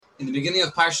In the beginning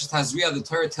of Parshas Tazria, the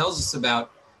Torah tells us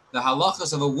about the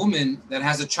halachas of a woman that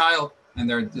has a child, and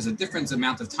there's a different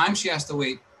amount of time she has to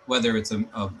wait, whether it's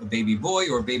a baby boy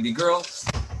or a baby girl.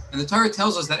 And the Torah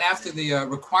tells us that after the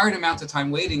required amount of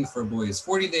time waiting for a boy is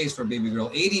 40 days, for a baby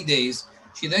girl 80 days,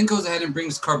 she then goes ahead and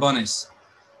brings karbanis.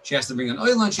 She has to bring an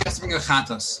oila and she has to bring a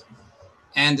chatas.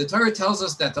 And the Torah tells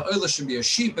us that the oila should be a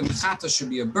sheep and the chatas should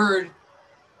be a bird.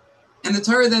 And the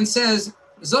Torah then says,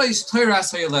 Zois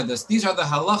Toras Hayoledes. These are the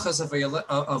halachas of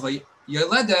a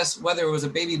yoledes, whether it was a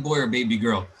baby boy or baby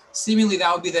girl. Seemingly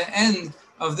that would be the end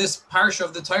of this parsha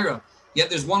of the Torah.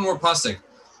 Yet there's one more pasuk.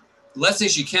 Let's say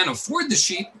she can't afford the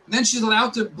sheep, then she's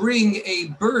allowed to bring a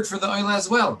bird for the oila as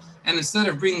well. And instead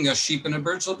of bringing a sheep and a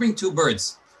bird, she'll bring two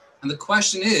birds. And the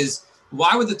question is,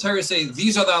 why would the Torah say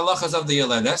these are the halachas of the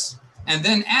yoledes, and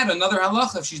then add another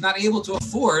halacha if she's not able to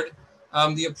afford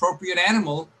the appropriate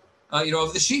animal,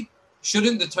 of the sheep?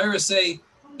 Shouldn't the Torah say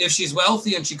if she's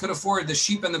wealthy and she could afford the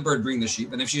sheep and the bird, bring the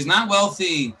sheep, and if she's not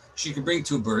wealthy, she could bring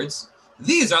two birds?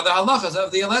 These are the halachas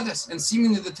of the yoledes. And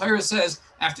seemingly the Torah says,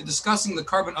 after discussing the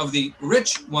carbon of the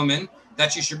rich woman,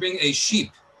 that she should bring a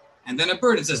sheep and then a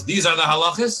bird. It says, these are the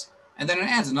halachas, and then it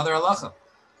adds another halacha.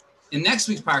 In next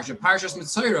week's parsha, Parshas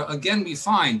Mitzorah, again we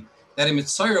find that in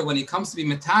Mitzorah, when he comes to be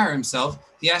Matar himself,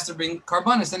 he has to bring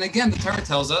karbanis. And again, the Torah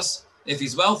tells us, if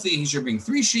he's wealthy, he should bring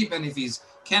 3 sheep, and if he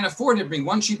can't afford it, bring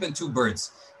 1 sheep and 2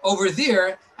 birds. Over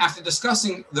there, after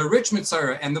discussing the rich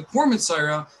Mitzorah and the poor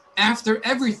Mitzorah, after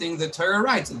everything, the Torah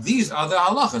writes, these are the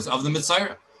halachas of the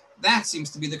Mitzorah. That seems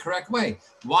to be the correct way.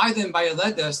 Why then by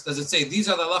yoledes does it say these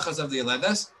are the halachas of the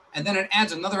yoledes, and then it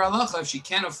adds another halacha if she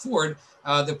can't afford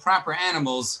the proper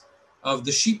animals of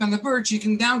the sheep and the bird, she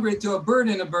can downgrade to a bird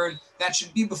and a bird. That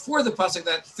should be before the pasuk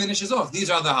that finishes off. These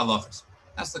are the halachas.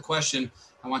 That's the question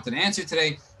I wanted to answer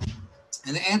today.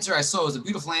 And the answer I saw was a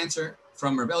beautiful answer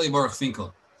from Rabbi Baruch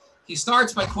Finkel. He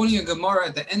starts by quoting a Gemara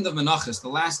at the end of Menachos, the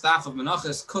last daf of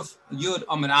Menachos, Kuf Yud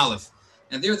Amud Aleph.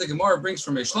 And there the Gemara brings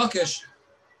from Reish Lakish.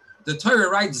 The Torah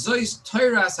writes, Zois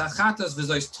Toras Hachatas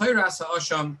v'Zois Toras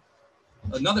Ha'asham.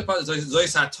 Another part is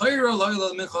Zois HaTorah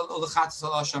Lo'ila Minchal U'Lechatas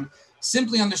Ha'asham.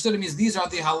 Simply understood, it means these are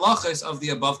the halachas of the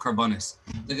above karbanis.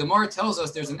 The Gemara tells us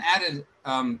there's an added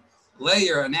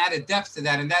layer, an added depth to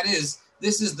that, and that is,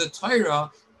 this is the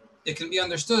Torah. It can be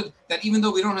understood that even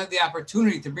though we don't have the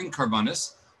opportunity to bring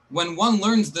karbanis, when one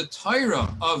learns the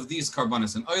Torah of these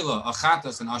karbanis, and oila,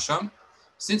 achatas, and asham,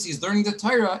 since he's learning the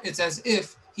Torah, it's as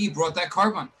if he brought that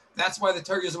karban. That's why the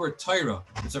Torah uses the word Torah.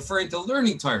 It's referring to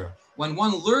learning Torah. When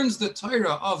one learns the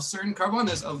Torah of certain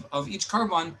karbanis, of each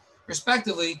karban,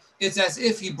 respectively, it's as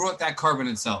if he brought that karban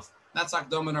itself. That's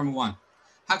Hakdama number 1.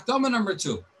 Hakdama number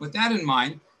 2. With that in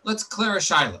mind, let's clear a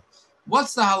shaila.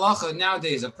 What's the halacha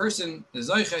nowadays? A person is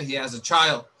zoicha, he has a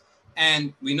child,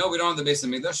 and we know we don't have the Beis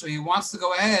Hamikdash, so he wants to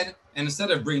go ahead, and instead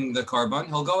of bringing the karban,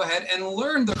 he'll go ahead and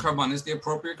learn the karbanis, the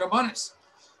appropriate karbanis.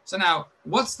 So now,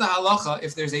 what's the halacha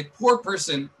if there's a poor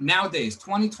person nowadays,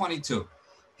 2022?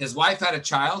 His wife had a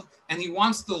child, and he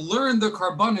wants to learn the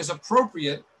karbanis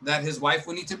appropriate that his wife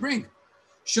would need to bring.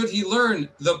 Should he learn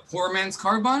the poor man's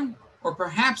karban, or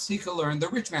perhaps he could learn the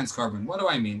rich man's karban? What do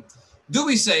I mean? Do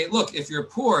we say, look, if you're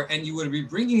poor and you would be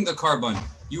bringing the karban,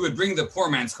 you would bring the poor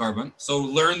man's karban, so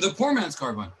learn the poor man's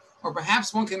karban? Or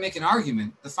perhaps one can make an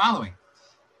argument, the following.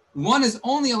 One is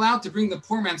only allowed to bring the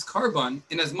poor man's karban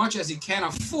in as much as he can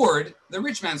afford the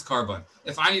rich man's karban.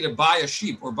 If I need to buy a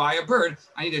sheep or buy a bird,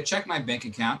 I need to check my bank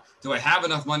account. Do I have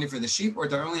enough money for the sheep, or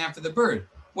do I only have for the bird?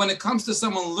 When it comes to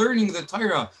someone learning the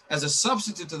Torah as a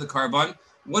substitute to the karban,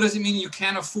 what does it mean you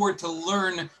can't afford to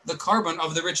learn the karban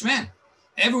of the rich man?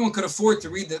 Everyone could afford to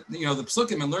read the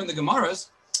psukim and learn the Gemaras.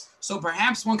 So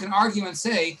perhaps one can argue and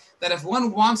say that if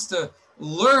one wants to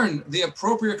learn the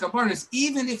appropriate karbanis,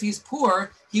 even if he's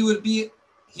poor, he would be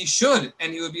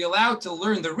allowed to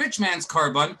learn the rich man's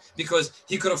karban because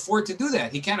he could afford to do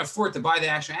that. He can't afford to buy the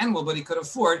actual animal, but he could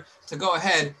afford to go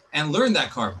ahead and learn that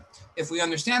karban. If we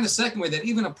understand the second way, that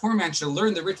even a poor man should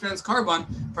learn the rich man's karban,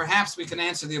 perhaps we can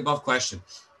answer the above question.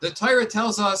 The Torah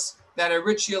tells us that a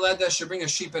rich yoledes should bring a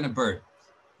sheep and a bird.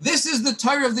 This is the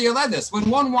Torah of the yoledes. When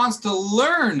one wants to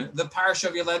learn the parasha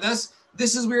of yoledes,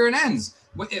 this is where it ends.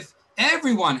 If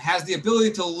everyone has the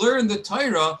ability to learn the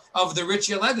Torah of the rich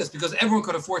yoledes, because everyone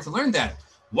could afford to learn that,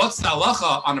 what's the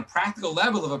halacha on a practical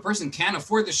level? If a person can't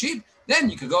afford the sheep, then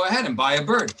you could go ahead and buy a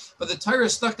bird. But the Torah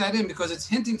stuck that in because it's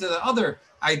hinting to the other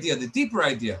idea, the deeper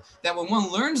idea, that when one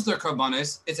learns their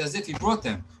karbanis, it's as if he brought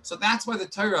them. So that's why the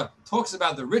Torah talks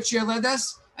about the rich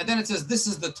yoledes, and then it says this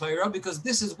is the Torah, because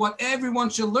this is what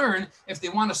everyone should learn if they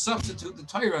want to substitute the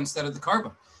Torah instead of the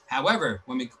karban. However,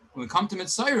 when we come to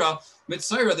Mitzorah,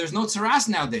 there's no tzaras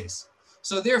nowadays.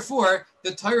 So therefore,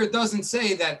 the Torah doesn't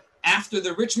say that after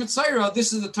the rich Mitzayra,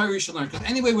 this is the Torah you should learn. Because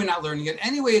anyway, we're not learning it.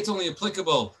 Anyway, it's only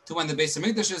applicable to when the Beis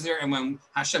Hamikdash is there and when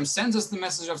Hashem sends us the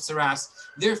message of Tzaras.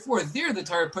 Therefore, there the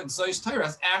Torah put Zois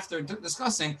Tzaras after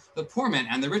discussing the poor man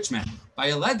and the rich man.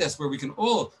 By Hayoledes, where we can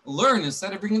all learn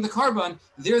instead of bringing the carbon,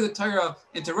 there the Torah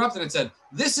interrupted and said,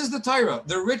 this is the Torah.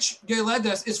 The rich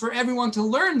Hayoledes is for everyone to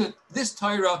learn this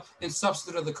Torah in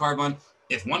substitute of the carbon.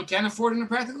 If one can't afford it on a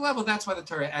practical level, that's why the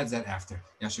Torah adds that after.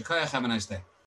 Yashikayach, have a nice day.